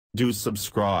Do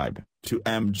subscribe to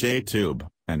MJTube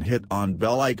and hit on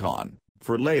bell icon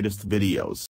for latest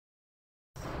videos.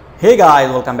 Hey guys,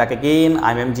 welcome back again.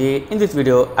 I'm MJ. In this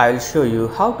video, I will show you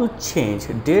how to change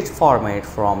date format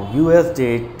from US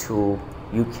date to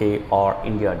UK or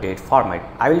India date format.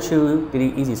 I will show you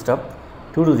very easy step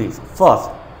to do this. First,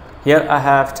 here I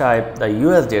have typed the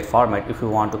US date format. If you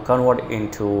want to convert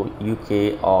into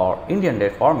UK or Indian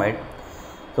date format,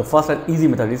 so first and easy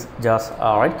method is just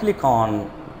right click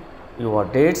on your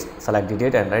dates, select the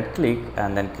date and right click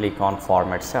and then click on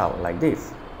format cell like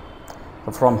this.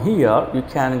 So from here you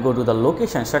can go to the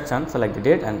location section, select the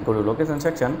date and go to location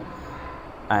section,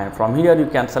 and from here you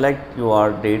can select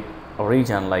your date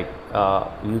region like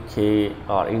UK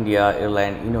or India,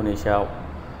 Ireland, Indonesia.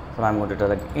 So I'm going to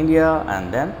select India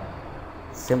and then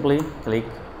simply click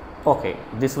OK.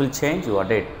 This will change your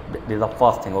date. This is the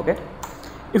first thing. Okay,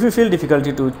 if you feel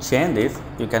difficulty to change this,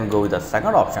 you can go with the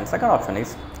second option. Second option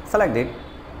is select it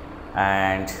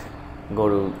and go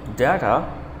to data,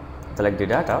 select the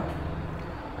data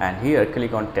and here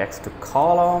click on text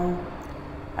column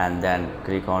and then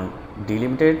click on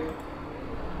delimited,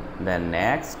 then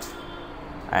next,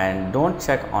 and don't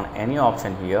check on any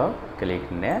option here, click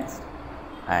next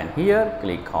and here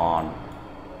click on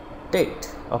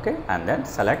date. Okay, and then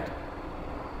select.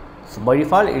 So by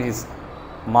default it is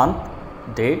month,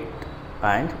 date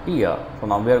and year. So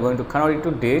now we are going to convert it to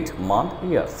date, month,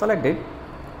 year. Select it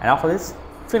and after this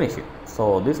finish it.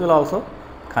 So this will also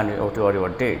convert to your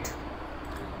date.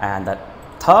 And the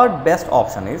third best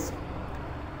option is,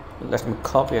 let me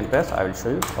copy and paste, I will show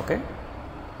you. Okay,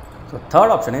 so third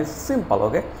option is simple.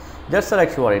 Okay, just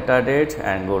select your entire date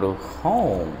and go to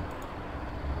home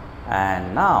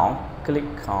and now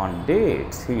click on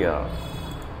dates here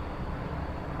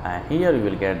and here you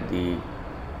will get the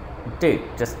date.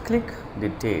 Just click the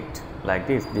date like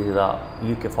this. This is the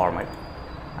UK format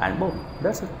and boom,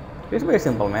 that's it. It's very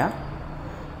simple, man.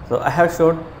 So I have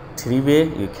showed three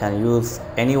ways. You can use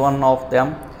any one of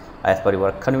them as per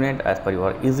your convenient, as per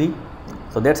your easy.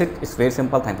 So that's it. It's very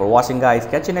simple. Thanks for watching guys.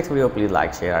 Catch you next video. Please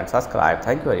like, share and subscribe.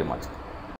 Thank you very much.